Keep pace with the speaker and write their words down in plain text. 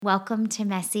Welcome to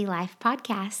Messy Life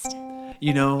Podcast.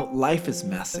 You know, life is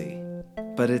messy,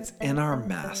 but it's in our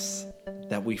mess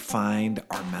that we find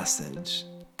our message.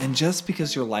 And just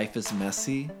because your life is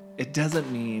messy, it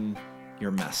doesn't mean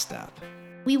you're messed up.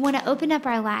 We want to open up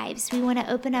our lives. We want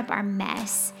to open up our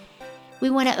mess. We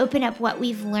want to open up what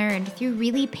we've learned through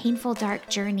really painful, dark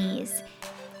journeys.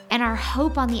 And our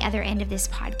hope on the other end of this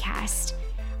podcast,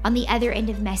 on the other end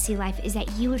of Messy Life, is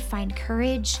that you would find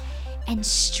courage and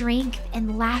strength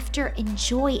and laughter and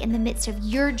joy in the midst of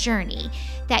your journey,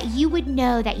 that you would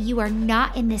know that you are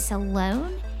not in this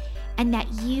alone and that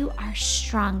you are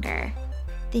stronger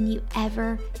than you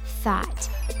ever thought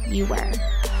you were.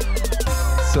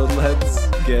 So let's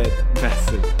get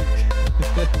messy.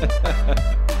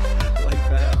 Like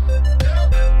that.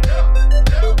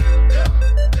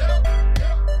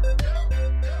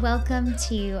 Welcome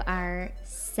to our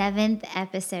 7th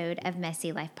episode of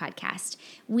Messy Life Podcast.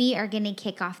 We are going to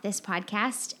kick off this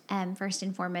podcast first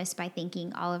and foremost by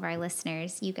thanking all of our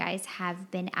listeners. You guys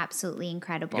have been absolutely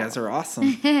incredible. You guys are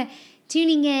awesome.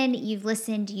 Tuning in, you've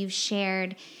listened, you've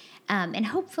shared, and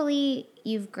hopefully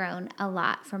you've grown a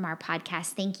lot from our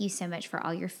podcast. Thank you so much for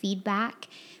all your feedback,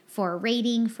 for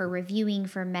rating, for reviewing,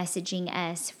 for messaging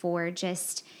us, for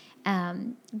just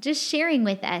sharing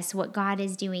with us what God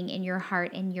is doing in your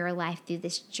heart and your life through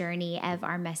this journey of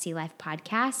our Messy Life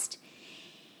podcast.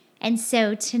 And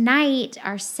so tonight,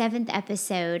 our 7th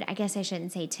episode, I guess I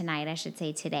shouldn't say tonight, I should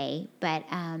say today, but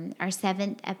our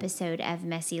 7th episode of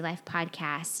Messy Life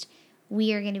podcast,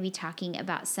 we are going to be talking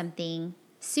about something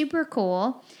super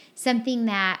cool, something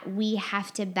that we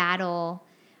have to battle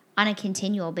on a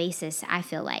continual basis, I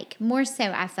feel like. More so,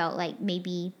 I felt like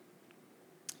maybe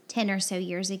 10 or so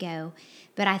years ago,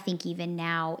 but I think even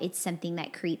now it's something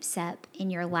that creeps up in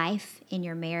your life, in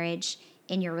your marriage,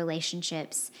 in your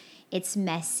relationships. It's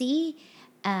messy.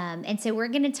 And so we're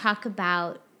going to talk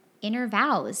about inner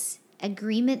vows,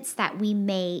 agreements that we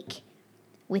make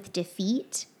with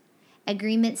defeat,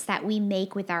 agreements that we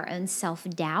make with our own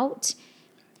self-doubt.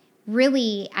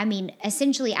 Really,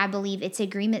 essentially, I believe it's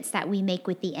agreements that we make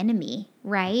with the enemy,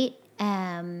 right?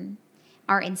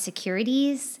 Our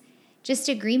insecurities, just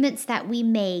agreements that we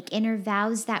make, inner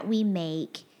vows that we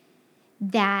make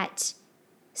that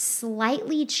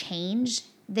slightly change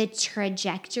the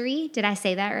trajectory. Did I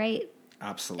say that right?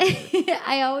 Absolutely.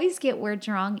 I always get words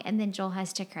wrong, and then Joel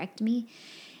has to correct me.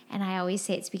 And I always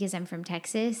say it's because I'm from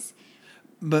Texas.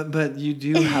 But you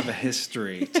do have a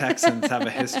history. Texans have a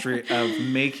history of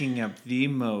making up the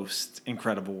most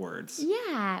incredible words.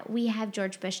 Yeah, we have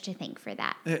George Bush to thank for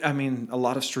that. I mean, a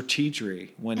lot of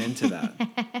strategy went into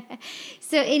that.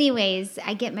 So anyways,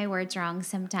 I get my words wrong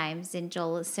sometimes, and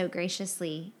Joel so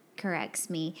graciously corrects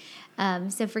me.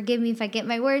 So forgive me if I get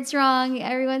my words wrong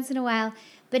every once in a while.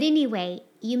 But anyway,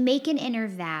 you make an inner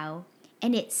vow,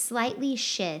 and it slightly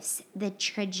shifts the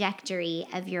trajectory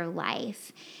of your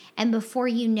life. And before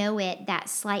you know it, that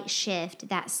slight shift,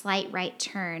 that slight right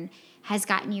turn has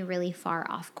gotten you really far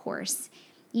off course.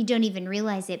 You don't even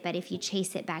realize it, but if you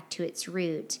chase it back to its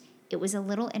root, it was a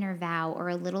little inner vow or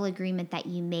a little agreement that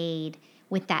you made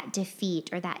with that defeat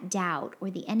or that doubt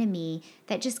or the enemy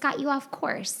that just got you off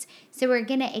course. So we're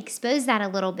going to expose that a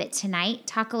little bit tonight,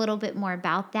 talk a little bit more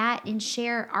about that, and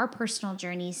share our personal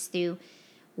journeys through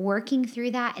working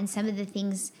through that and some of the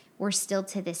things we're still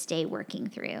to this day working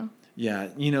through. Yeah,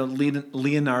 you know,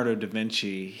 Leonardo da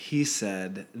Vinci, he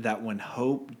said that when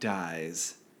hope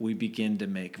dies, we begin to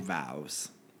make vows.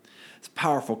 It's a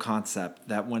powerful concept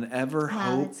that whenever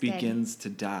hope begins to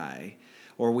die,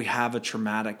 or we have a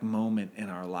traumatic moment in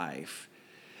our life,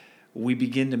 we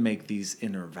begin to make these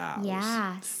inner vows.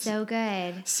 Yeah, so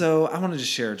good. So I wanted to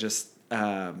share just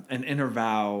an inner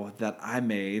vow that I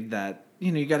made that,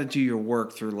 you know, you got to do your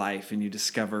work through life and you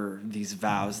discover these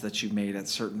vows that you made at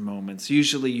certain moments.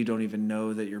 Usually you don't even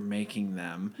know that you're making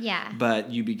them. Yeah. But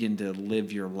you begin to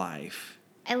live your life.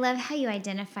 I love how you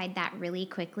identified that really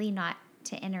quickly, not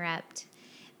to interrupt.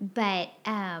 But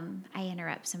I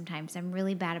interrupt sometimes. I'm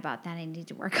really bad about that. I need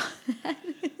to work on that.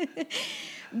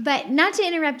 But not to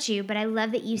interrupt you, but I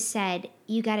love that you said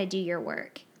you got to do your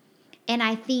work. And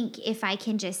I think if I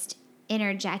can just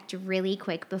interject really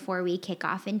quick before we kick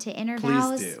off into inner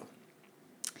vows. Please do.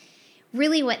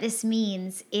 Really what this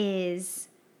means is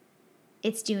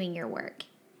it's doing your work.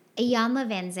 Iyanla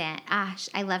Vanzant,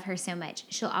 I love her so much.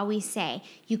 She'll always say,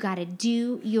 you got to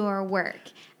do your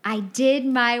work. I did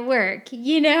my work.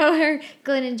 You know,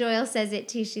 Glennon Doyle says it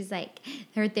too. She's like,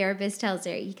 her therapist tells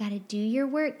her, you got to do your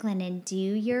work, Glennon, do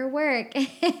your work.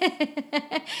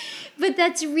 But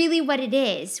that's really what it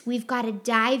is. We've got to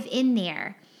dive in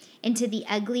there into the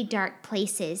ugly, dark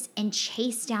places and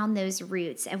chase down those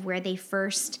roots of where they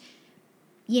first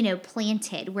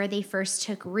planted, where they first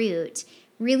took root,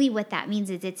 really what that means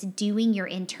is it's doing your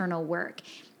internal work.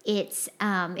 It's,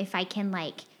 if I can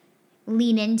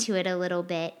lean into it a little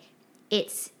bit,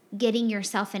 it's getting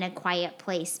yourself in a quiet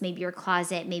place, maybe your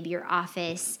closet, maybe your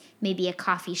office, maybe a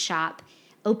coffee shop,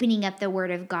 opening up the Word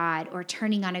of God or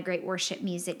turning on a great worship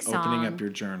music song. Opening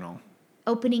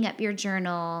up your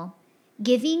journal.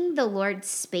 Giving the Lord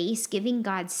space, giving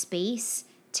God space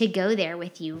to go there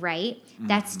with you, right? Mm-hmm.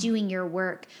 That's doing your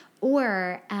work.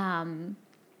 Or,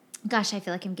 gosh, I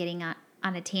feel like I'm getting on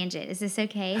a tangent. Is this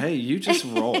okay? Hey, you just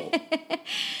roll.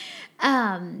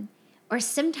 Or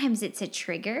sometimes it's a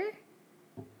trigger,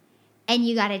 and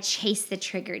you got to chase the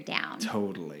trigger down.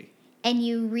 Totally. And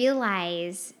you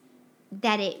realize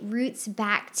that it roots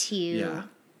back to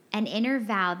an inner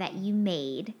vow that you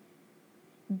made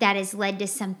that has led to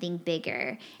something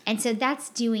bigger. And so that's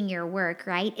doing your work,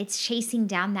 right? It's chasing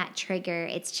down that trigger.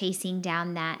 It's chasing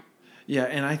down that. Yeah,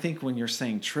 and I think when you're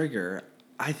saying trigger,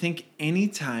 I think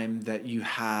anytime that you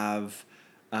have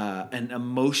an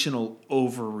emotional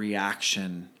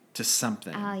overreaction to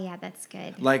something. Oh, yeah, that's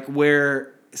good. Like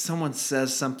where someone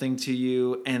says something to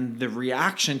you and the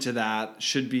reaction to that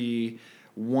should be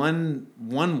one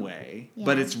way,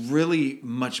 but it's really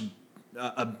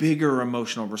a bigger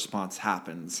emotional response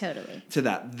happens to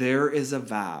that. There is a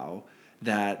vow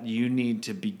that you need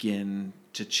to begin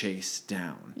to chase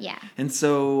down. Yeah. And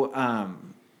so,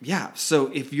 so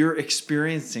if you're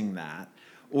experiencing that,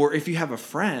 or if you have a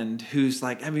friend who's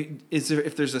like,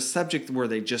 if there's a subject where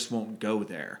they just won't go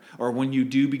there, or when you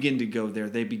do begin to go there,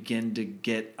 they begin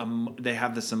to they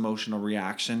have this emotional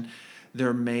reaction,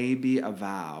 there may be a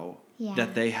vow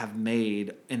that they have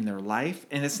made in their life.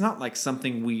 And it's not like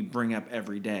something we bring up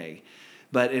every day,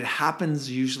 but it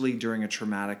happens usually during a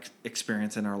traumatic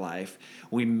experience in our life.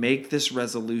 We make this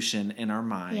resolution in our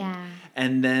mind,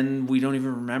 and then we don't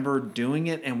even remember doing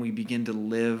it, and we begin to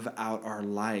live out our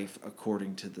life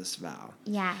according to this vow.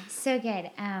 Yeah, so good.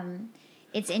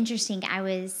 It's interesting.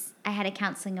 I had a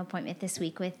counseling appointment this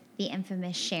week with the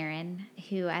infamous Sharon,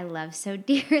 who I love so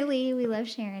dearly. We love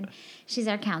Sharon. She's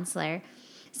our counselor.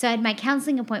 So I had my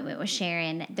counseling appointment with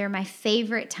Sharon. They're my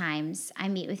favorite times. I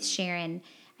meet with Sharon.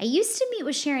 I used to meet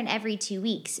with Sharon every 2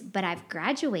 weeks, but I've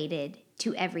graduated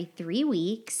to every 3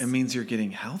 weeks. It means you're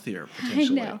getting healthier,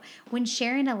 potentially. I know. When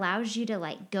Sharon allows you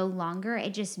to go longer,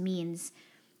 it just means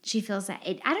she feels that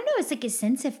I don't know, it's like a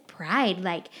sense of pride.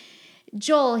 Like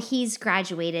Joel, he's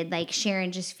graduated. Like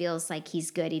Sharon just feels like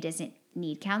he's good. He doesn't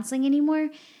need counseling anymore.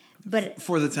 But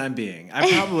for the time being, I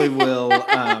probably will.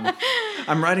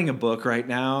 I'm writing a book right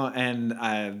now, and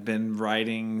I've been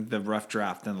writing the rough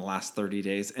draft in the last 30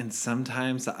 days. And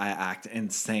sometimes I act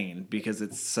insane because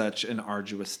it's such an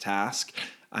arduous task.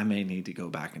 I may need to go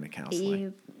back into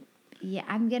counseling.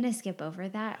 I'm going to skip over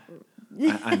that.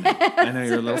 I know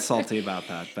you're a little salty about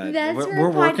that, but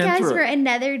we're working through it. For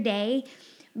another day.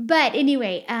 But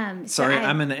anyway, sorry,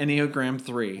 I'm an Enneagram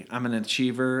 3. I'm an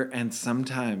achiever, and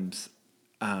sometimes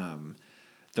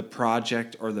the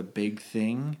project or the big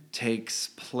thing takes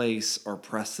place or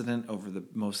precedent over the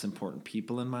most important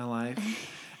people in my life.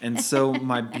 And so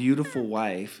my beautiful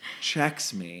wife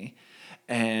checks me,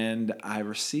 and I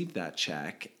receive that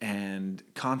check and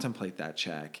contemplate that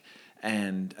check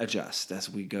and adjust as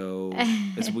we go,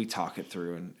 as we talk it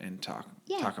through and talk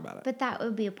about it. But that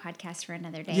would be a podcast for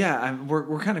another day. Yeah,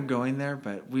 we're kind of going there,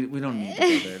 but we don't need to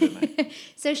go there tonight.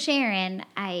 So Sharon,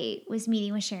 I was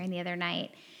meeting with Sharon the other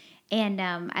night, and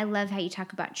I love how you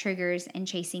talk about triggers and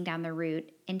chasing down the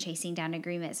root and chasing down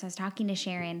agreement. So I was talking to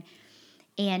Sharon,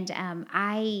 and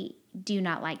I do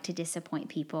not like to disappoint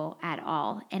people at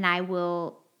all. And I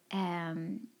will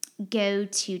go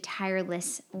to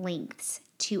tireless lengths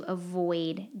to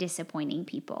avoid disappointing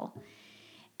people.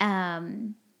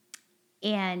 And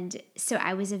so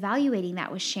I was evaluating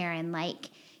that with Sharon,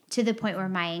 to the point where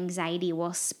my anxiety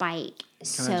will spike.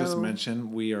 Can I just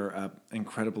mention we are up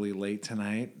incredibly late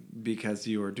tonight because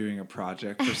you are doing a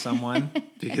project for someone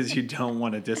because you don't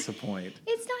want to disappoint.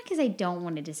 It's not because I don't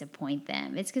want to disappoint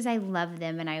them. It's because I love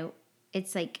them, and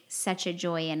it's such a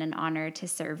joy and an honor to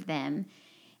serve them.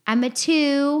 I'm a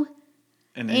 2.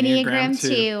 An Enneagram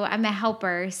 2. I'm a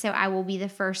helper, so I will be the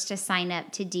first to sign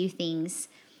up to do things.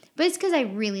 But it's because I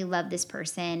really love this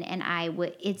person, and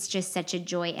it's just such a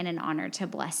joy and an honor to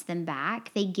bless them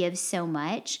back. They give so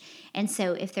much, and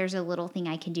so if there's a little thing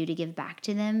I can do to give back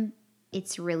to them,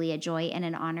 it's really a joy and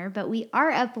an honor. But we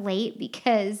are up late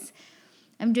because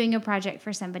I'm doing a project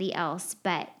for somebody else,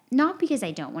 but not because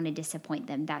I don't want to disappoint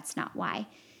them. That's not why.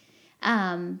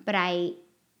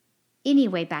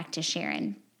 Anyway, back to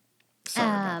Sharon. Sorry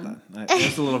about that.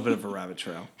 There's a little bit of a rabbit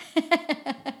trail.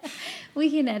 We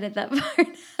can edit that part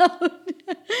out.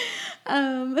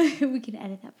 We can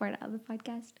edit that part out of the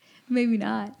podcast. Maybe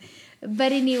not.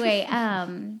 But anyway,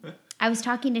 I was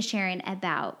talking to Sharon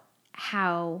about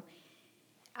how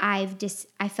I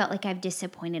felt like I've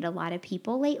disappointed a lot of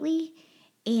people lately.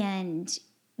 And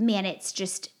man, it's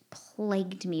just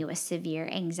plagued me with severe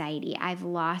anxiety. I've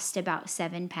lost about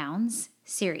 7 pounds,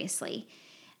 seriously.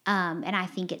 And I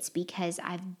think it's because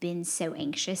I've been so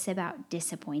anxious about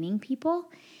disappointing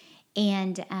people.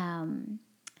 And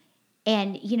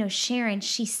you know, Sharon,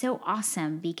 she's so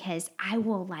awesome because I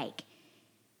will like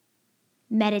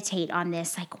meditate on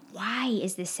this, like, why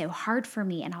is this so hard for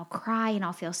me? And I'll cry and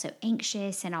I'll feel so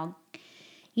anxious and I'll,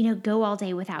 you know, go all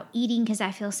day without eating because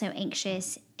I feel so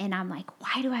anxious. And I'm like,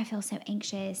 why do I feel so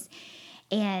anxious?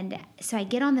 And so I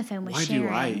get on the phone with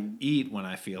Sharon. Why do I eat when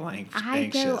I feel anxious? I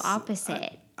go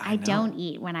opposite. I don't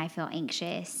eat when I feel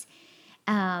anxious.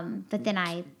 But then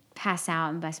I pass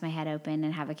out and bust my head open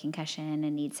and have a concussion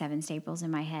and need 7 staples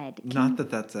in my head. Not that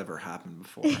that's ever happened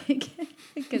before.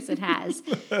 Because it has.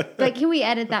 But can we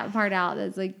edit that part out?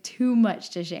 That's like too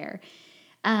much to share.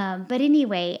 But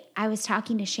anyway, I was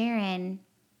talking to Sharon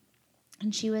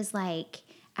and she was like,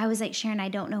 I was like, Sharon, I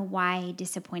don't know why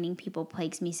disappointing people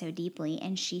plagues me so deeply.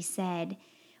 And she said,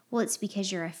 well, it's because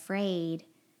you're afraid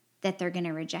that they're going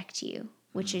to reject you,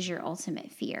 which is your ultimate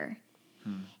fear.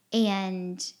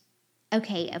 And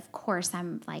okay, of course,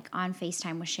 I'm like on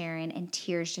FaceTime with Sharon and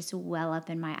tears just well up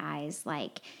in my eyes.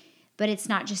 Like, but it's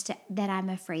not just that I'm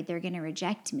afraid they're going to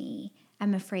reject me.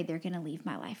 I'm afraid they're going to leave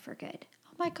my life for good.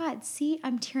 Oh my God, see,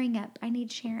 I'm tearing up. I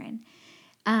need Sharon.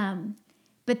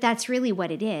 But that's really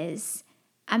what it is.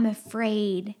 I'm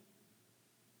afraid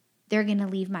they're going to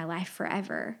leave my life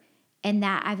forever and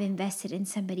that I've invested in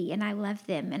somebody and I love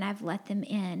them and I've let them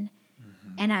in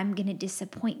and I'm going to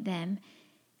disappoint them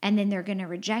and then they're going to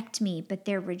reject me, but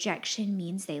their rejection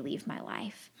means they leave my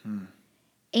life.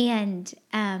 And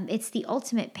it's the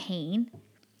ultimate pain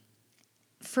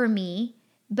for me,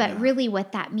 but really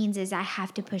what that means is I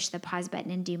have to push the pause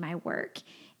button and do my work.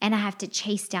 And I have to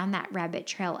chase down that rabbit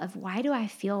trail of why do I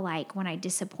feel like when I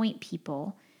disappoint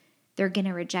people, they're going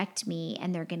to reject me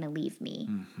and they're going to leave me.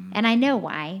 And I know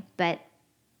why, but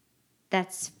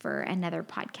that's for another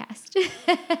podcast.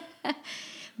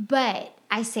 But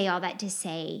I say all that to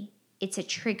say it's a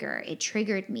trigger. It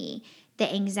triggered me.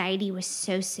 The anxiety was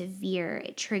so severe.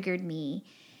 It triggered me.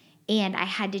 And I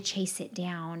had to chase it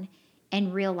down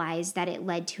and realize that it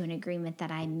led to an agreement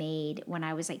that I made when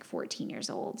I was like 14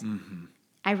 years old.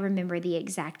 I remember the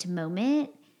exact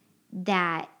moment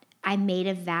that I made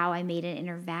a vow, I made an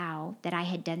inner vow that I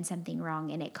had done something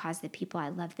wrong and it caused the people I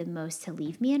loved the most to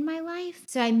leave me in my life.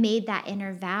 So I made that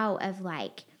inner vow of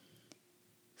like,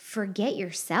 forget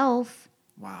yourself.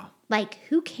 Wow. Like,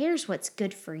 who cares what's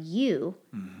good for you?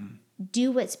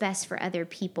 Do what's best for other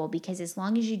people because as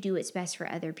long as you do what's best for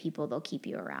other people, they'll keep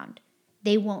you around.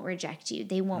 They won't reject you.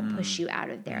 They won't push you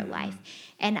out of their life.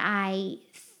 And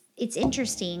it's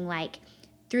interesting, like,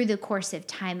 through the course of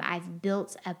time, I've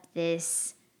built up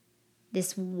this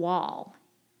wall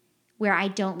where I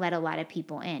don't let a lot of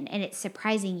people in. And it's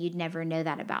surprising you'd never know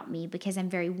that about me because I'm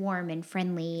very warm and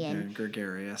friendly and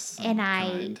gregarious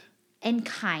and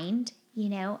kind, you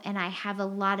know, and I have a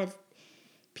lot of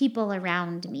people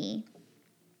around me.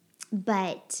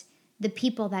 But the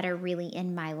people that are really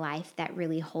in my life that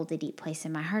really hold a deep place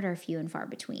in my heart are few and far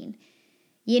between.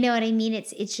 You know what I mean?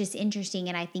 It's just interesting.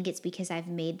 And I think it's because I've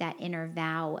made that inner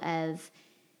vow of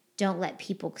don't let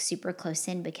people super close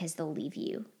in because they'll leave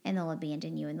you and they'll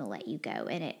abandon you and they'll let you go.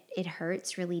 And it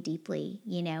hurts really deeply,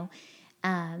 you know?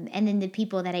 And then the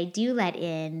people that I do let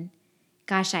in,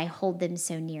 gosh, I hold them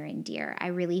so near and dear. I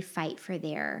really fight for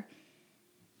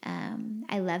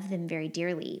I love them very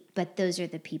dearly, but those are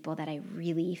the people that I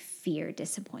really fear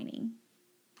disappointing.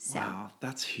 So. Wow,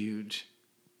 that's huge.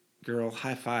 Girl,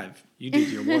 high five. You did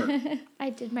your work. I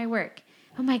did my work.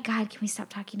 Oh my God, can we stop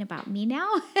talking about me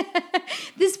now?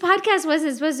 This podcast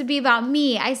wasn't supposed to be about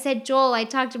me. I said, Joel, I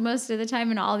talked most of the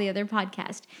time in all the other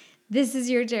podcasts. This is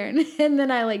your turn. And then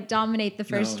I like dominate the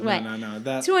first,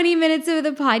 20 minutes of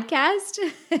the podcast.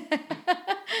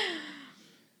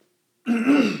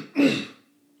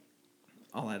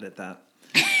 I'll edit that.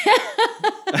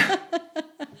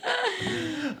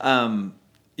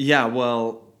 Yeah,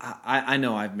 well, I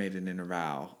know I've made an inner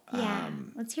vow. Yeah,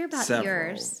 let's hear about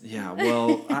yours. Yeah,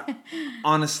 well,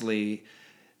 honestly,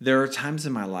 there are times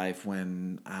in my life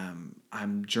when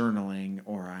I'm journaling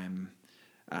or I'm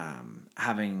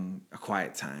having a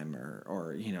quiet time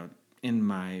or you know, in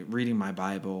my reading my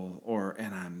Bible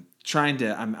and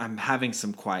I'm having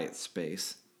some quiet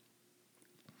space.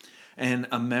 And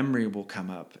a memory will come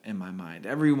up in my mind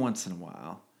every once in a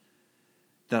while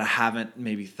that I haven't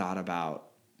maybe thought about,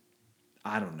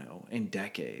 I don't know, in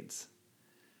decades.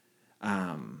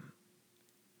 And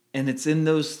it's in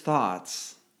those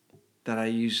thoughts that I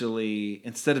usually,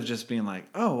 instead of just being like,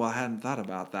 oh, well, I hadn't thought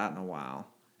about that in a while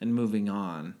and moving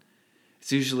on,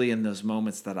 it's usually in those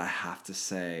moments that I have to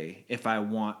say,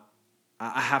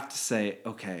 I have to say,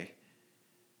 okay,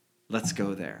 let's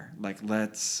go there. Like,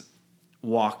 let's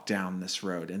walk down this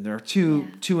road. And there are two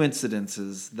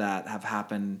incidences that have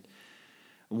happened.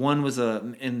 One was I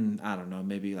don't know,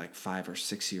 maybe like 5 or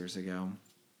 6 years ago.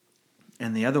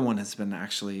 And the other one has been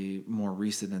actually more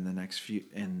recent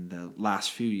in the last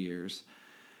few years.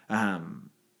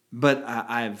 But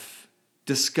I've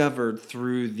discovered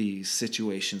through these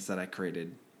situations that I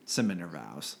created some inner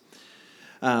vows.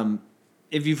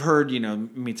 If you've heard,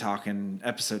 me talk in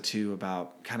episode 2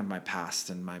 about kind of my past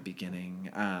and my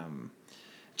beginning,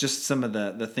 just some of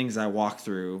the things I walked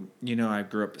through, I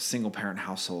grew up a single parent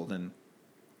household, and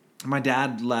my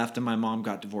dad left and my mom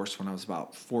got divorced when I was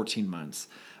about 14 months.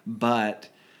 But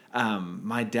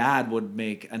my dad would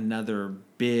make another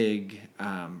big,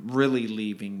 really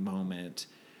leaving moment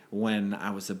when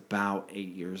I was about 8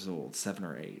 years old, 7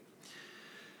 or 8.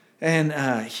 And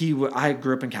I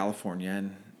grew up in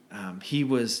California, and he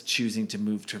was choosing to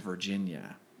move to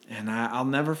Virginia. And I'll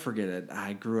never forget it.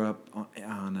 I grew up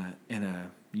in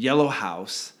a yellow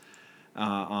house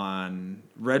on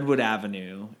Redwood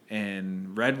Avenue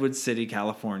in Redwood City,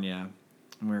 California.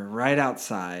 And we were right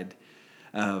outside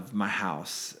of my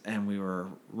house, and we were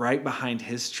right behind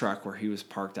his truck where he was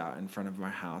parked out in front of my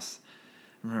house.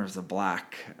 I remember it was a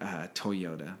black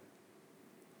Toyota.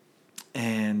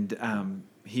 And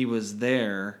he was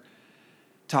there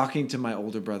talking to my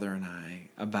older brother and I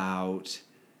about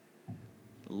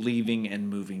leaving and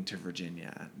moving to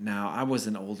Virginia. Now, I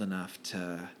wasn't old enough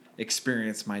to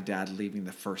experience my dad leaving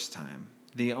the first time.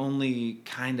 The only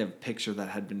kind of picture that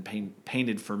had been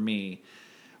painted for me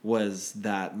was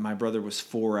that my brother was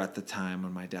 4 at the time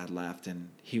when my dad left, and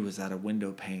he was at a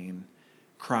window pane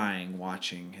crying,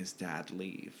 watching his dad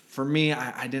leave. For me,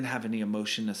 I didn't have any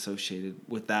emotion associated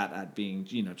with that at being,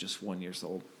 just 1 year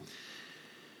old.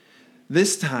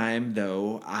 This time,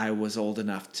 though, I was old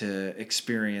enough to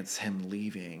experience him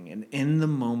leaving. And in the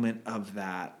moment of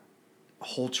that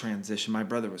whole transition, my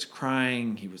brother was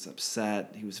crying, he was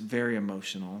upset, he was very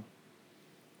emotional.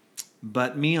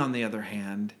 But me, on the other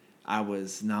hand, I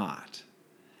was not.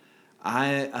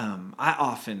 I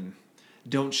often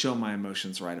don't show my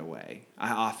emotions right away. I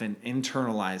often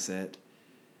internalize it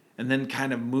and then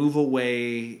kind of move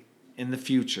away in the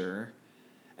future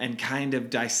and kind of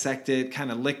dissect it,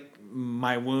 kind of lick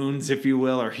my wounds, if you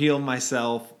will, or heal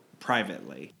myself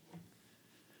privately.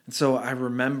 And so I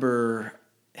remember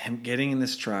him getting in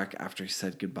this truck after he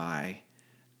said goodbye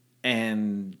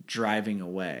and driving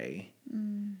away.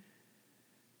 Mm.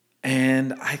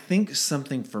 And I think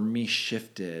something for me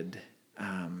shifted.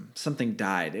 Something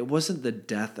died. It wasn't the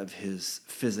death of his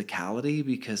physicality,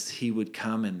 because he would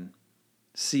come and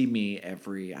see me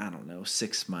every,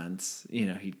 6 months.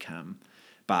 He'd come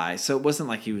by. So it wasn't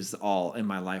like he was all in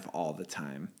my life all the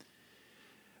time.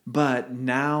 But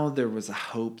now there was a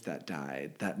hope that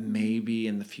died, that maybe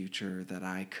in the future that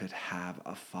I could have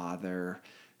a father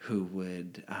who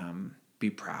would be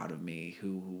proud of me,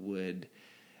 who would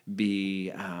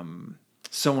be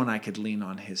someone I could lean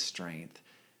on his strength,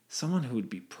 someone who would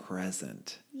be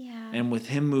present. Yeah. And with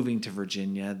him moving to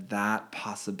Virginia, that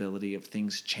possibility of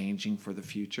things changing for the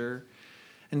future.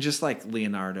 And just like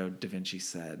Leonardo da Vinci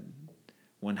said,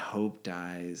 when hope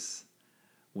dies,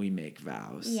 we make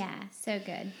vows. Yeah, so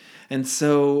good. And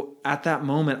so at that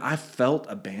moment, I felt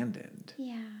abandoned.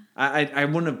 Yeah. I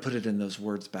wouldn't have put it in those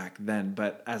words back then,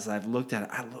 but as I've looked at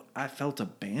it, I felt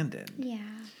abandoned. Yeah.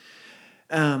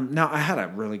 Now, I had a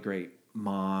really great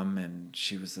mom, and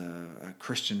she was a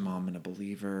Christian mom and a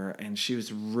believer, and she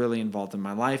was really involved in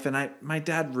my life, and my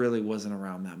dad really wasn't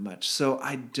around that much. So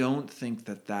I don't think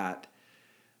that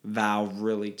vow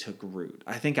really took root.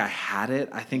 I think I had it.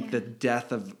 I think the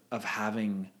death of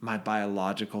having my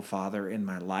biological father in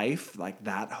my life, like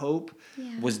that hope,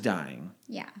 was dying.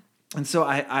 Yeah. And so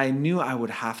I knew I would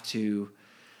have to,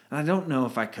 and I don't know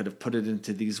if I could have put it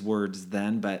into these words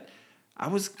then, but I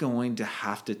was going to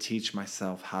have to teach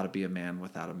myself how to be a man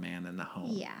without a man in the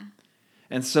home. Yeah.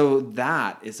 And so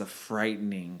that is a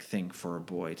frightening thing for a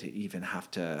boy to even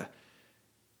have to,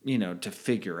 to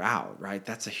figure out, right?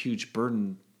 That's a huge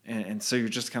burden. And so you're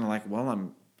just kind of like, well,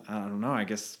 I don't know, I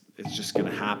guess it's just going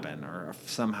to happen, or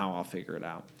somehow I'll figure it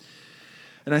out.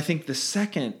 And I think the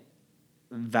second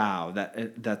vow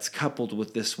that's coupled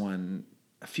with this one,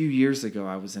 a few years ago,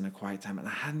 I was in a quiet time, and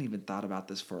I hadn't even thought about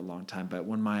this for a long time. But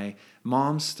when my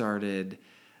mom started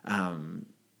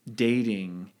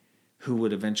dating who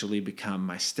would eventually become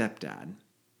my stepdad.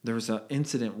 There was an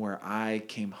incident where I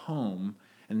came home,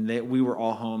 and we were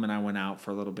all home, and I went out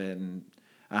for a little bit, and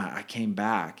I came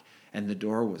back, and the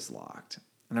door was locked.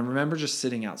 And I remember just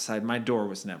sitting outside. My door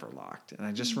was never locked. And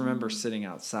I just remember sitting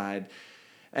outside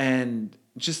and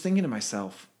just thinking to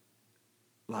myself,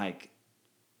 like,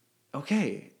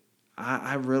 okay,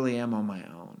 I really am on my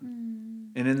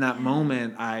own. And in that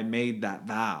moment, I made that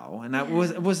vow. And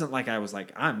it wasn't like I was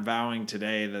like, I'm vowing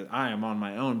today that I am on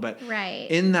my own. But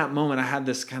in that moment, I had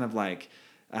this kind of like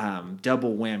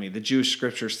double whammy. The Jewish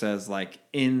scripture says, like,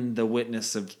 in the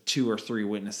witness of 2 or 3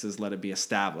 witnesses, let it be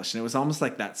established. And it was almost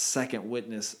like that second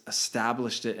witness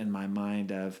established it in my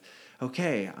mind of,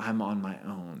 okay, I'm on my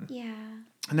own. Yeah.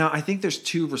 Now, I think there's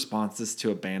 2 responses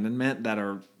to abandonment that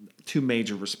are 2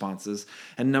 major responses.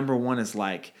 And number 1 is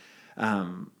like,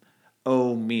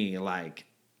 oh me, like,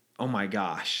 oh my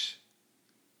gosh.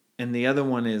 And the other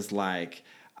one is like,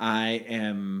 I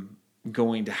am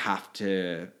going to have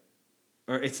to,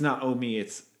 or it's not oh me,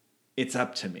 it's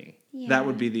up to me. Yeah. That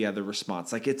would be the other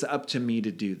response. Like, it's up to me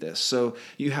to do this. So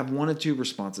you have 1 of 2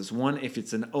 responses. One, if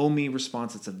it's an oh me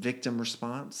response, it's a victim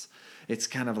response. It's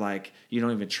kind of like you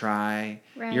don't even try.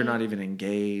 Right. You're not even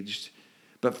engaged.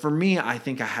 But for me, I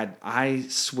think I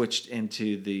switched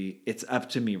into the it's up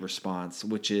to me response,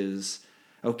 which is,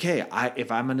 okay,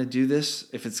 if I'm going to do this,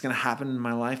 if it's going to happen in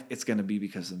my life, it's going to be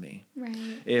because of me. Right.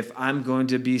 If I'm going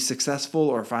to be successful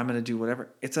or if I'm going to do whatever,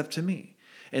 it's up to me.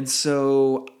 And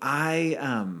so I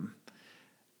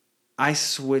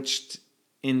switched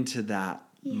into that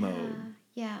mode.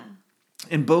 Yeah.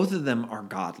 And both of them are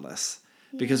godless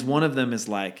because one of them is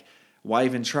like, why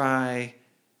even try?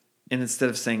 And instead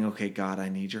of saying, okay, God, I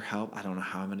need your help. I don't know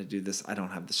how I'm going to do this. I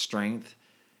don't have the strength,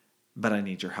 but I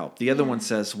need your help. The other one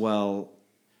says, well,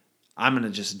 I'm going to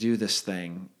just do this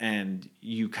thing. And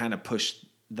you kind of push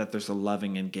that there's a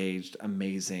loving, engaged,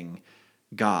 amazing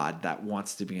God that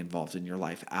wants to be involved in your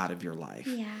life, out of your life.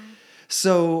 Yeah.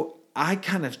 So I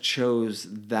kind of chose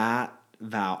that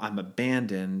vow. I'm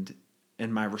abandoned.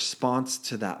 And my response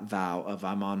to that vow of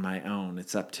I'm on my own,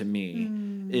 it's up to me,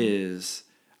 is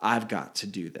I've got to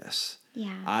do this.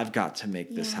 Yeah. I've got to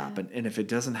make this happen. And if it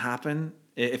doesn't happen,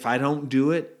 if I don't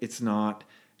do it, it's not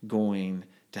going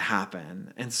to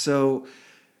happen. And so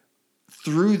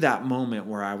through that moment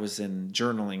where I was in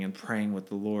journaling and praying with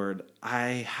the Lord,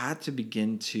 I had to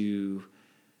begin to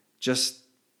just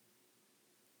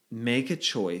make a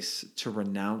choice to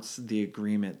renounce the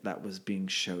agreement that was being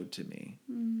showed to me.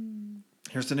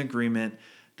 Here's an agreement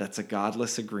that's a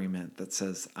godless agreement that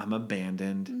says I'm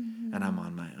abandoned and I'm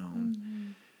on my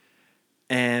own.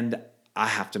 And I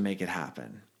have to make it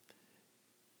happen.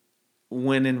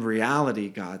 When in reality,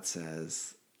 God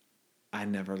says, I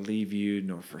never leave you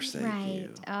nor forsake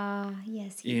you.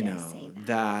 Yes, he does say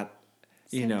that.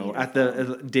 At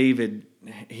the David,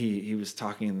 he was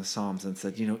talking in the Psalms and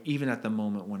said, even at the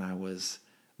moment when I was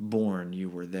born, you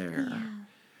were there. Yeah.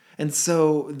 And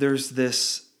so there's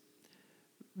this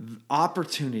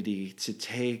opportunity to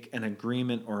take an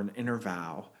agreement or an inner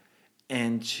vow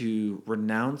and to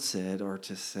renounce it or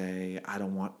to say, I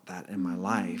don't want that in my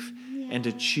life, and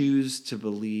to choose to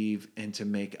believe and to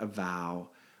make a vow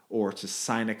or to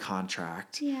sign a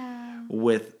contract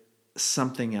with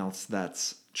something else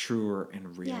that's truer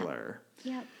and realer.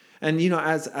 Yep. And,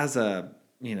 as a,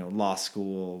 law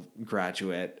school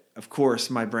graduate, of course,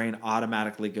 my brain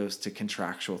automatically goes to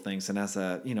contractual things. And as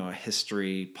a, a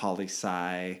history,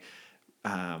 poli-sci,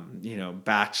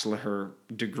 bachelor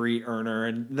degree earner,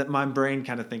 and that my brain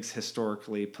kind of thinks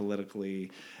historically,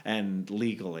 politically, and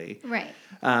legally. Right.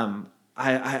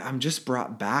 I'm just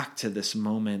brought back to this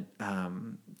moment,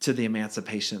 to the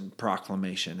Emancipation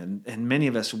Proclamation. And many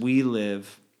of us, we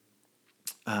live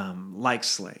like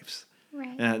slaves.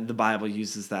 Right. The Bible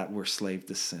uses that we're slave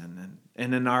to sin.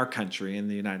 And in our country, in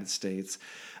the United States,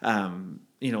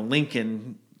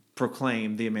 Lincoln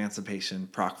proclaimed the Emancipation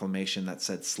Proclamation that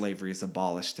said slavery is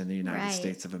abolished in the United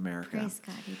States of America. Praise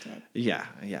God, he did. Yeah,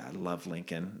 I love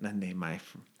Lincoln. We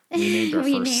named our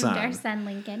first son. our son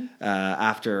Lincoln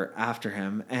after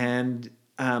him. And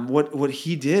what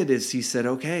he did is he said,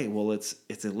 okay, well, it's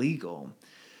illegal.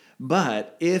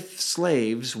 But if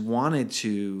slaves wanted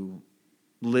to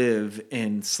live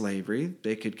in slavery,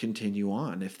 they could continue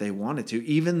on if they wanted to,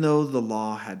 even though the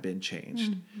law had been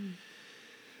changed.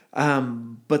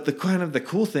 But the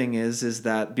cool thing is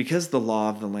that because the law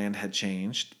of the land had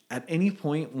changed, at any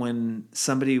point when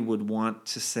somebody would want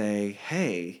to say,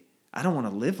 hey, I don't want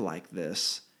to live like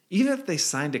this, even if they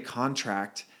signed a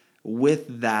contract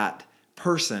with that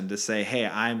person to say, hey,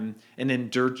 I'm an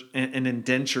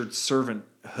indentured servant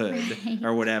Right.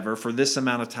 or whatever for this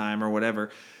amount of time or whatever.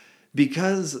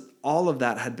 Because all of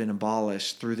that had been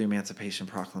abolished through the Emancipation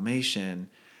Proclamation,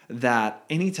 that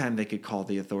anytime they could call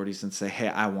the authorities and say, hey,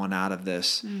 I want out of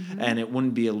this, and it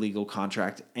wouldn't be a legal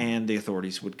contract, and the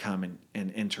authorities would come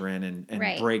and enter in and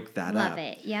Right. break that Love up.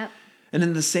 it. Yep. And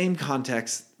in the same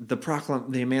context, the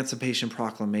Emancipation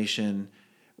Proclamation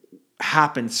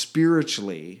happened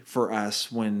spiritually for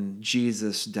us when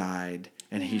Jesus died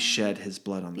and he shed his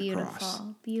blood on the cross.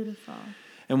 Beautiful.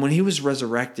 And when he was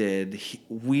resurrected,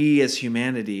 we as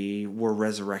humanity were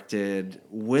resurrected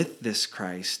with this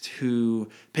Christ who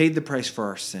paid the price for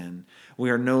our sin. We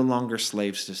are no longer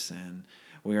slaves to sin.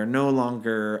 We are no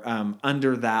longer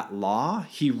under that law.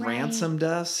 He ransomed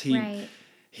us.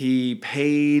 He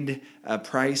paid a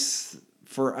price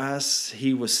for us.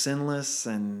 He was sinless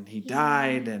and he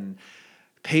died and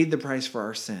paid the price for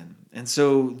our sin. And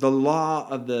so the law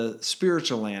of the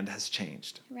spiritual land has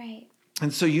changed. Right.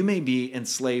 And so you may be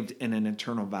enslaved in an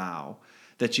eternal vow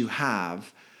that you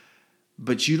have,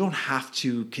 but you don't have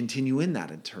to continue in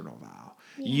that eternal vow.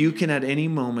 Yeah. You can at any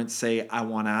moment say, I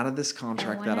want out of this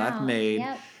contract that I've made.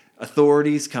 Yep.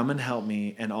 Authorities, come and help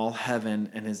me, and all heaven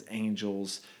and his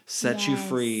angels set you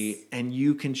free. And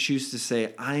you can choose to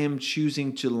say, I am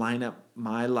choosing to line up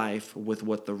my life with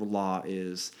what the law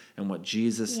is and what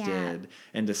Jesus did,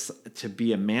 and to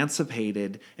be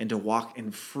emancipated and to walk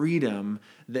in freedom.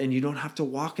 Then you don't have to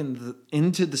walk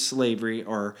into the slavery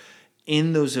or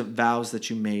in those vows that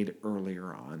you made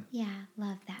earlier on. Yeah,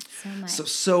 love that so much.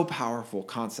 So powerful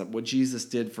concept. What Jesus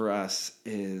did for us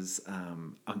is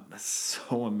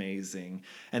so amazing,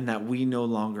 and that we no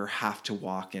longer have to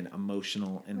walk in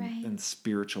emotional and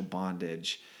spiritual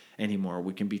bondage anymore.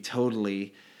 We can be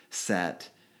totally set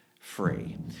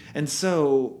free. And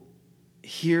so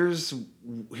here's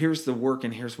the work,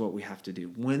 and here's what we have to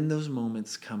do. When those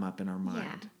moments come up in our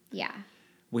mind,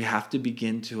 we have to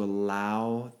begin to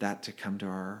allow that to come to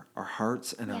our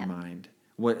hearts and our mind.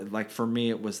 Like for me,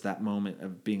 it was that moment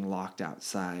of being locked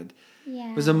outside.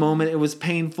 It was a moment, it was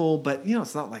painful, but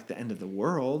it's not like the end of the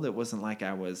world. It wasn't like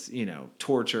I was,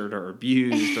 tortured or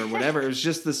abused or whatever. It was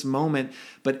just this moment.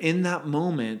 But in that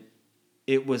moment,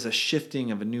 it was a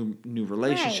shifting of a new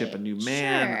relationship, a new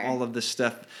man, all of this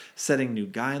stuff, setting new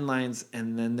guidelines.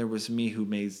 And then there was me who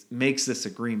makes this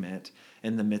agreement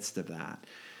in the midst of that.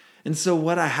 And so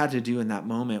what I had to do in that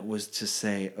moment was to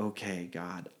say, okay,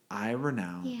 God, I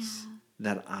renounce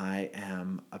that I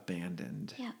am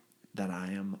abandoned, that I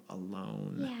am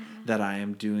alone, that I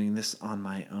am doing this on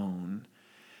my own.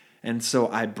 And so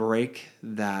I break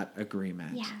that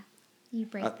agreement. Yeah, you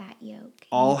break that yoke.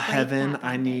 All heaven,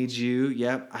 I need you.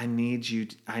 Yep, I need you.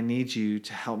 I need you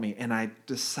to help me. And I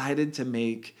decided to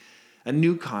make a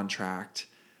new contract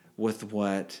with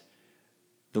what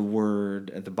the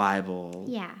Word, the Bible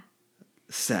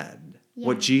said,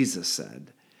 what Jesus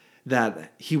said,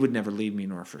 that he would never leave me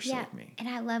nor forsake me. And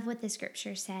I love what the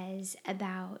scripture says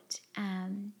about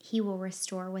he will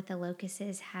restore what the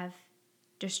locusts have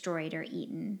destroyed or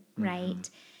eaten, right?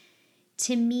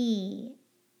 To me,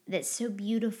 that's so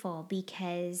beautiful,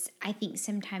 because I think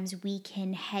sometimes we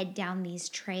can head down these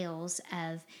trails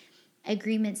of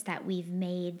agreements that we've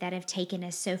made that have taken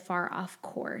us so far off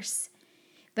course.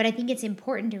 But I think it's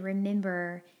important to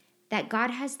remember that God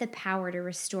has the power to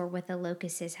restore what the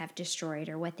locusts have destroyed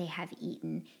or what they have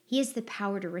eaten. He has the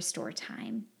power to restore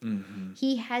time.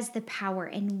 He has the power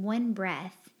in one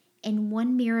breath, in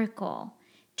one miracle,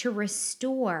 to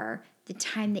restore the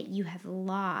time that you have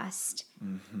lost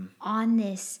on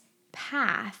this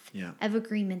path of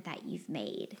agreement that you've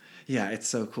made. Yeah, it's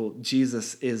so cool.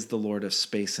 Jesus is the Lord of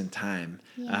space and time.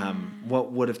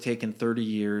 What would have taken 30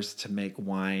 years to make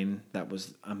wine that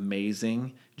was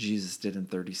amazing, Jesus did in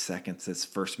 30 seconds. His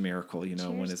first miracle,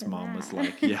 when his mom was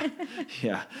like,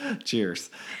 cheers.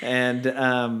 And,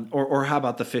 or how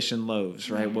about the fish and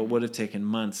loaves, right? What would have taken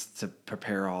months to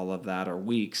prepare all of that, or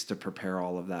weeks to prepare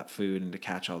all of that food and to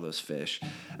catch all those fish,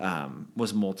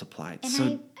 was multiplied.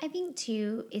 And I think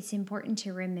too, it's important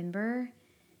to remember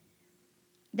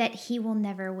that he will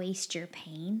never waste your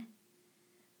pain.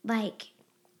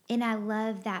 And I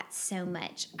love that so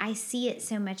much. I see it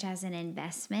so much as an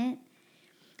investment,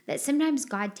 that sometimes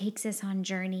God takes us on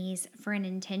journeys for an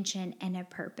intention and a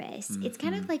purpose. It's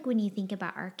kind of like when you think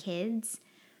about our kids.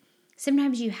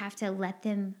 Sometimes you have to let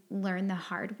them learn the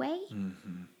hard way.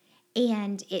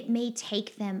 And it may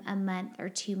take them a month or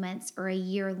 2 months or a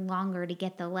year longer to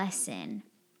get the lesson.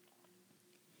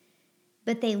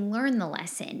 But they learn the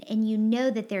lesson, and you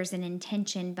know that there's an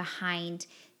intention behind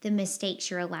the mistakes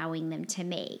you're allowing them to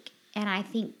make. And I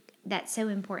think that's so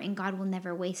important. God will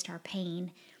never waste our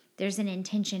pain. There's an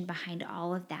intention behind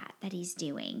all of that he's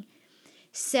doing.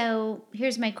 So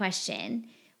here's my question.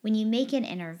 When you make an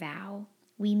inner vow,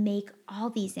 we make all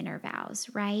these inner vows,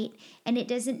 right? And it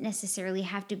doesn't necessarily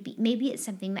have to be, maybe it's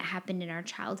something that happened in our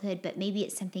childhood, but maybe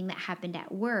it's something that happened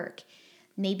at work.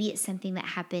 Maybe it's something that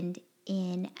happened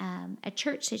in a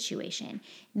church situation.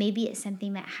 Maybe it's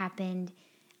something that happened,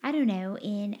 I don't know,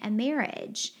 in a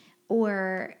marriage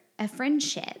or a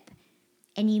friendship.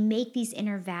 And you make these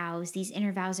inner vows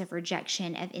of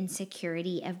rejection, of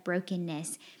insecurity, of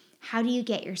brokenness. How do you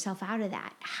get yourself out of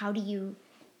that? How do you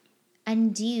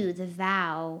undo the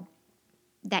vow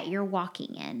that you're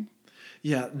walking in?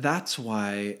 Yeah, that's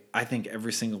why I think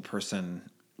every single person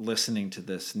listening to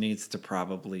this needs to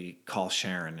probably call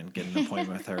Sharon and get an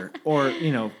appointment with her, or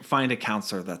find a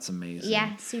counselor that's amazing.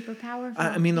 Yeah, super powerful.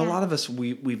 I mean, a lot of us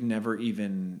we've never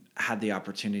even had the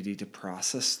opportunity to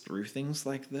process through things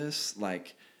like this.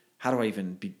 Like, how do I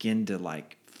even begin to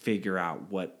figure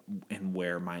out what and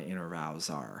where my inner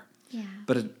vows are? Yeah.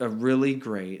 But a really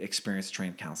great experienced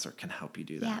trained counselor can help you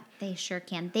do that. Yeah, they sure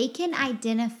can. They can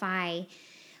identify.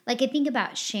 I think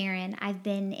about Sharon. I've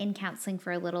been in counseling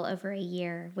for a little over a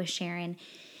year with Sharon,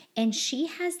 and she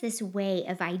has this way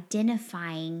of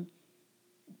identifying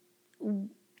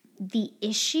the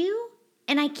issue,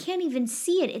 and I can't even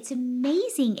see it. It's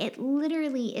amazing. It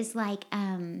literally is like,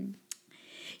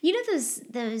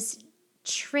 those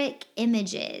trick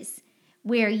images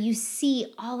where you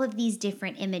see all of these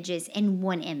different images in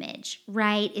one image,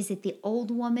 right? Is it the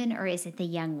old woman or is it the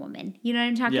young woman? You know what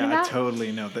I'm talking about? Yeah, I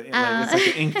totally know. It's like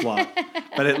an ink blot,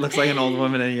 but it looks like an old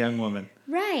woman and a young woman.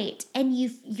 Right. And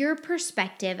your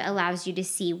perspective allows you to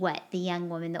see what the young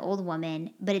woman, the old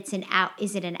woman, but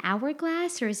is it an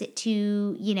hourglass or is it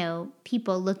two,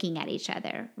 people looking at each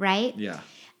other, right? Yeah.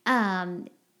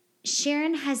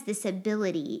 Sharon has this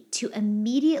ability to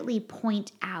immediately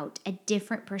point out a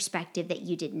different perspective that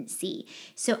you didn't see.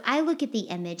 So I look at the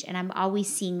image and I'm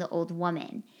always seeing the old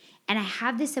woman. And I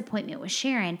have this appointment with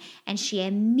Sharon, and she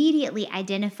immediately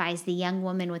identifies the young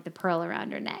woman with the pearl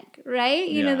around her neck, right?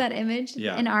 You know that image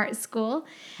in art school?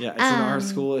 Yeah, it's in art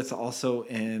school. It's also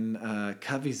in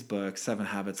Covey's book, 7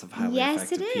 Habits of Highly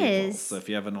Effective People. Yes, it is. So if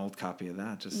you have an old copy of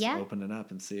that, just open it up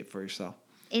and see it for yourself.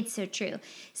 It's so true.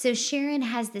 So Sharon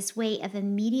has this way of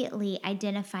immediately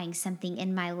identifying something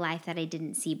in my life that I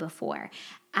didn't see before.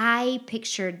 I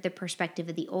pictured the perspective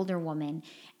of the older woman,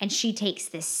 and she takes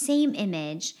this same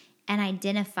image and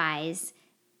identifies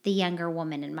the younger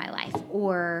woman in my life,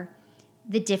 or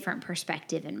the different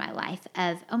perspective in my life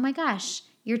of, oh my gosh,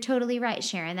 you're totally right,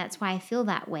 Sharon. That's why I feel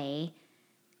that way.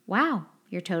 Wow,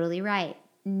 you're totally right.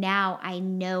 Now I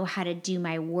know how to do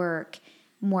my work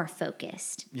more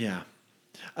focused. Yeah.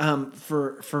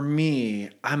 For me,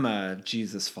 I'm a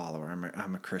Jesus follower.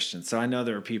 I'm a Christian. So I know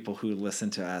there are people who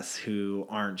listen to us who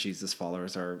aren't Jesus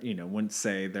followers, or wouldn't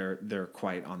say they're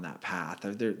quite on that path,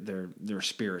 or they're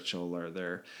spiritual, or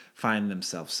they're find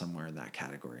themselves somewhere in that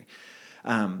category.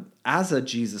 As a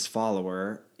Jesus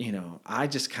follower, I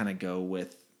just kind of go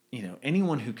with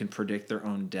anyone who can predict their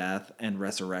own death and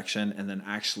resurrection and then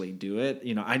actually do it,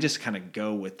 I just kind of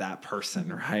go with that person,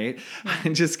 right?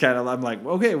 And just I'm like,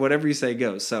 okay, whatever you say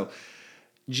goes. So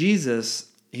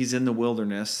Jesus, he's in the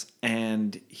wilderness,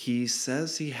 and he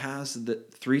says he has the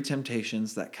 3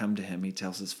 temptations that come to him. He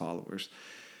tells his followers,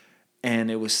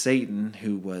 and it was Satan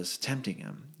who was tempting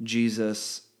him.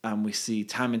 Jesus, we see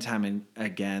time and time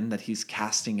again that he's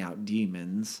casting out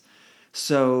demons.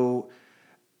 So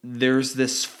there's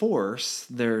this force,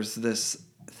 there's this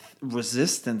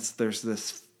resistance, there's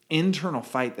this internal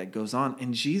fight that goes on.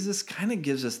 And Jesus kind of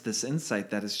gives us this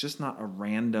insight that it's just not a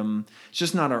random, it's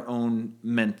just not our own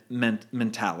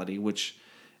mentality, which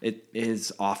it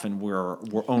is often we're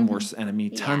our own worst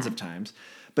enemy tons of times.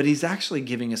 But he's actually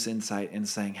giving us insight and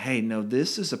saying, hey, no,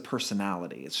 this is a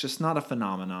personality. It's just not a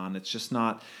phenomenon. It's just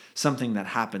not something that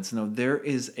happens. No, there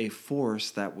is a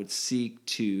force that would seek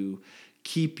to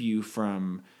keep you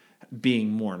from being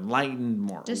more enlightened,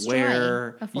 more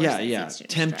aware.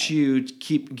 Tempt you,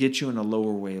 get you in a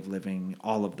lower way of living,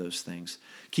 all of those things.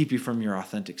 Keep you from your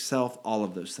authentic self, all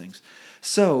of those things.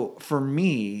 So for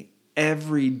me,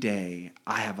 every day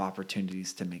I have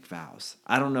opportunities to make vows.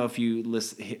 I don't know if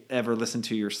you ever listen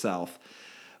to yourself,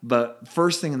 but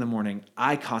first thing in the morning,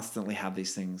 I constantly have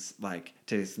these things like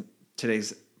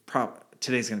today's going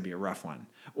to be a rough one,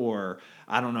 or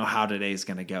I don't know how today's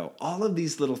going to go. All of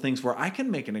these little things where I can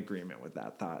make an agreement with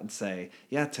that thought and say,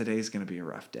 yeah, today's going to be a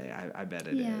rough day. I bet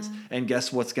it is. And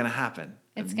guess what's going to happen?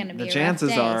 It's going to be the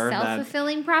chances are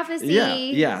self-fulfilling prophecy.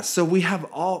 Yeah. So we have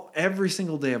every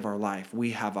single day of our life,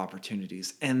 we have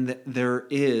opportunities. And there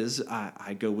is,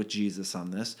 I go with Jesus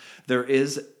on this, there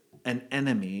is an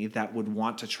enemy that would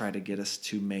want to try to get us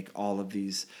to make all of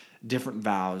these different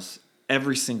vows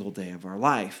every single day of our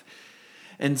life.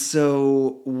 And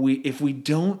so if we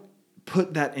don't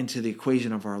put that into the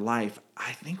equation of our life,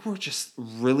 I think we're just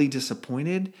really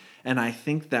disappointed. And I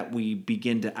think that we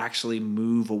begin to actually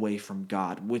move away from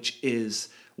God, which is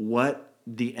what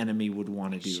the enemy would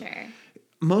want to do. Sure.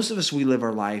 Most of us, we live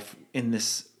our life in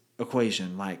this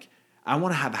equation. Like, I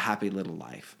want to have a happy little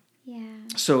life. Yeah.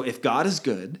 So if God is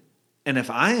good and if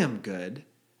I am good,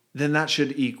 then that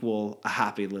should equal a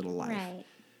happy little life. Right.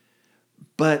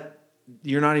 But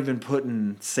you're not even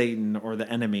putting Satan or the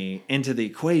enemy into the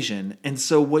equation. And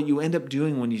so what you end up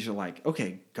doing when you're like,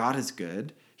 okay, God is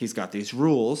good. He's got these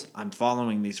rules. I'm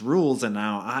following these rules, and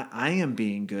now I am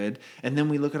being good. And then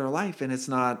we look at our life, and it's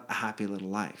not a happy little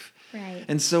life. Right.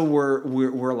 And so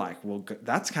we're like, well,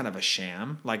 that's kind of a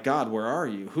sham. Like, God, where are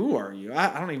you? Who are you?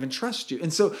 I don't even trust you.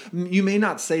 And so you may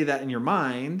not say that in your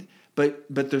mind, but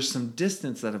there's some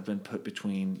distance that have been put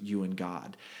between you and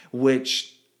God,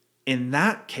 which in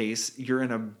that case, you're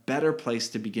in a better place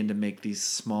to begin to make these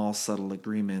small, subtle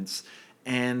agreements.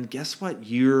 And guess what?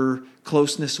 Your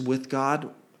closeness with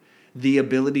God, the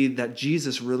ability that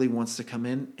Jesus really wants to come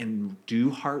in and do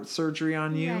heart surgery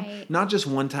on you, Right. not just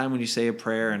one time when you say a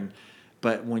prayer,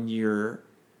 but when you're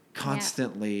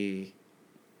constantly,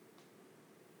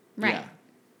 Right. Yeah.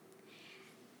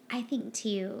 I think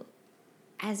too,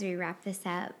 as we wrap this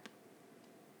up,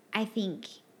 I think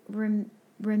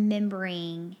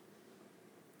remembering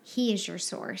He is your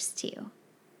source too.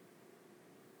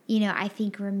 You know, I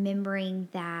think remembering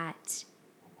that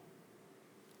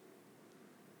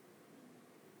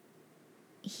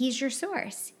He's your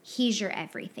source. He's your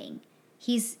everything.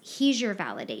 He's your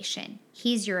validation.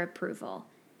 He's your approval.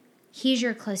 He's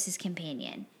your closest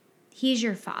companion. He's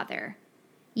your father.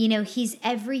 You know, He's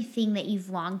everything that you've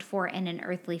longed for in an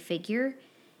earthly figure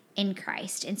in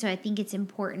Christ. And so I think it's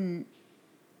important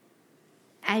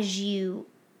as you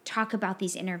talk about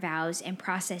these inner vows and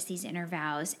process these inner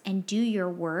vows and do your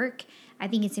work, I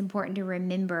think it's important to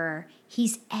remember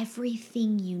He's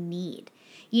everything you need.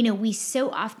 You know, we so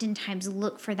oftentimes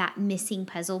look for that missing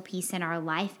puzzle piece in our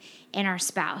life, in our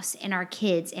spouse, in our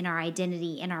kids, in our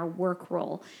identity, in our work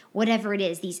role, whatever it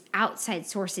is, these outside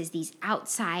sources, these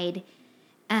outside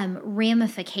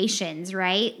ramifications,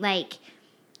 right?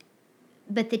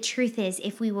 But the truth is,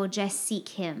 if we will just seek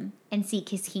Him and seek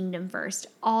His kingdom first,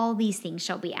 all these things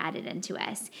shall be added unto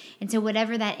us. And so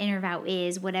whatever that inner vow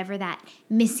is, whatever that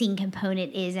missing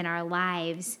component is in our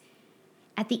lives,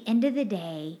 at the end of the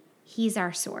day, He's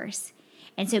our source.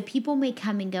 And so people may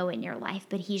come and go in your life,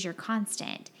 but He's your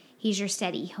constant. He's your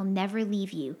steady. He'll never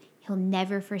leave you. He'll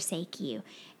never forsake you.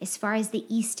 As far as the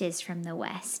east is from the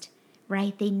west,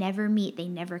 right? They never meet. They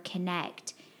never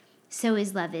connect. So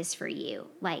His love is for you.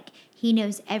 Like, He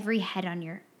knows every hair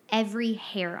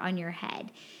on your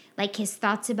head. Like, His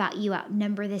thoughts about you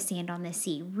outnumber the sand on the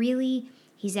sea. Really,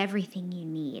 He's everything you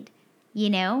need, you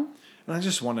know? And I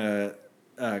just want to,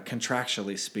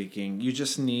 contractually speaking, you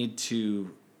just need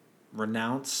to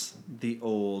renounce the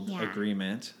old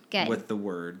agreement with the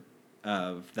word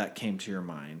of that came to your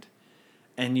mind.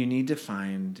 And you need to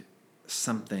find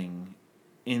something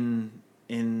in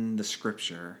the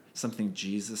scripture, something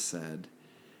Jesus said,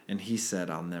 and He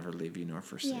said, I'll never leave you nor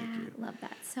forsake you. Love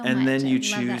that so much. And then you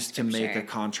choose to make a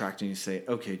contract and you say,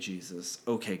 okay, Jesus,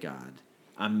 okay, God,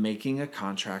 I'm making a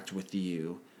contract with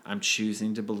you. I'm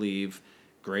choosing to believe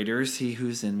greater is He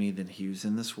who's in me than he who's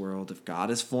in this world. If God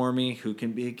is for me, who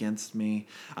can be against me?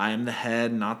 I am the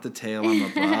head, not the tail.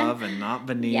 I'm above and not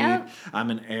beneath. Yep. I'm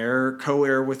an heir,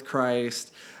 co-heir with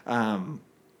Christ. And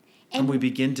we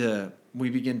begin to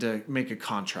make a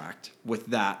contract with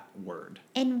that word.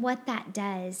 And what that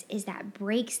does is that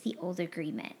breaks the old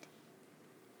agreement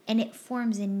and it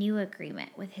forms a new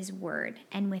agreement with His word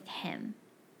and with Him.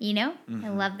 You know? Mm-hmm. I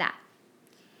love that.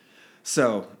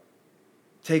 So,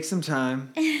 take some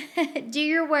time. Do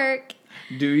your work.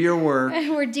 Do your work.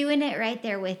 We're doing it right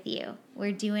there with you.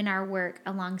 We're doing our work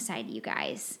alongside you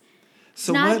guys.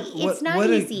 So it's not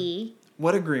easy.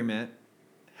 What agreement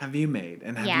have you made?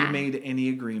 And have you made any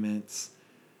agreements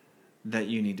that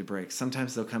you need to break?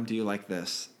 Sometimes they'll come to you like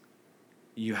this.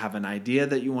 You have an idea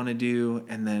that you want to do,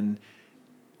 and then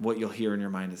what you'll hear in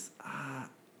your mind is, I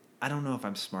don't know if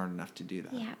I'm smart enough to do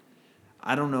that. Yeah.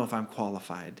 I don't know if I'm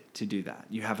qualified to do that.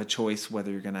 You have a choice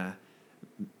whether you're going to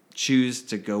choose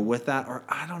to go with that, or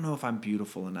I don't know if I'm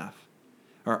beautiful enough.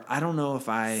 Or I don't know if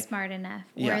smart enough,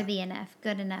 worthy enough,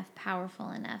 good enough, powerful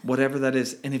enough. Whatever that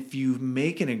is. And if you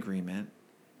make an agreement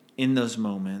in those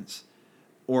moments,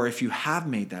 or if you have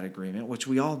made that agreement, which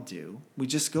we all do, we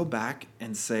just go back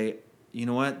and say, you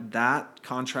know what, that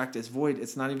contract is void.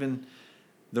 It's not even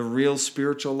the real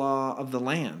spiritual law of the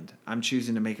land. I'm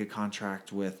choosing to make a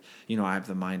contract with, I have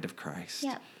the mind of Christ.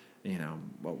 Yep.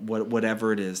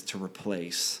 Whatever it is to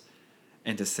replace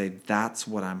and to say that's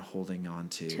what I'm holding on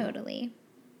to. Totally.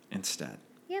 Instead.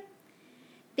 Yep.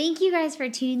 Thank you guys for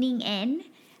tuning in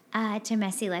to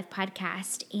Messy Life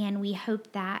Podcast, and we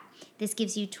hope that this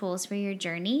gives you tools for your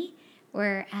journey.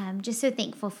 We're just so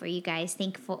thankful for you guys,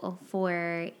 thankful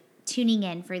for tuning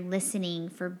in, for listening,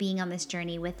 for being on this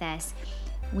journey with us.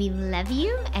 We love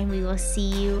you, and we will see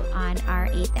you on our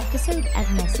 8th episode of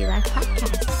Messy Life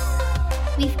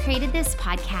Podcast. We've created this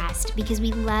podcast because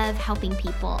we love helping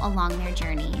people along their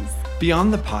journeys.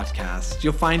 Beyond the podcast,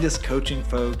 you'll find us coaching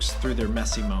folks through their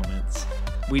messy moments.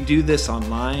 We do this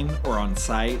online or on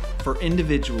site for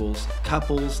individuals,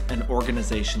 couples, and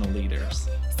organizational leaders.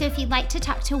 So if you'd like to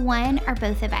talk to one or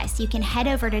both of us, you can head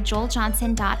over to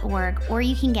joeljohnson.org, or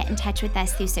you can get in touch with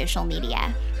us through social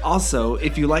media. Also,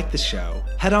 if you like the show,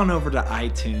 head on over to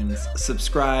iTunes,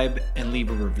 subscribe, and leave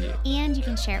a review. And you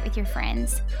can share it with your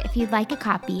friends. If you'd like a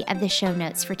copy of the show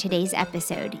notes for today's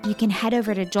episode, you can head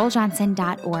over to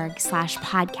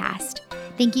joeljohnson.org/podcast.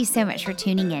 Thank you so much for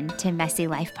tuning in to Messy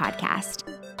Life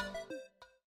Podcast.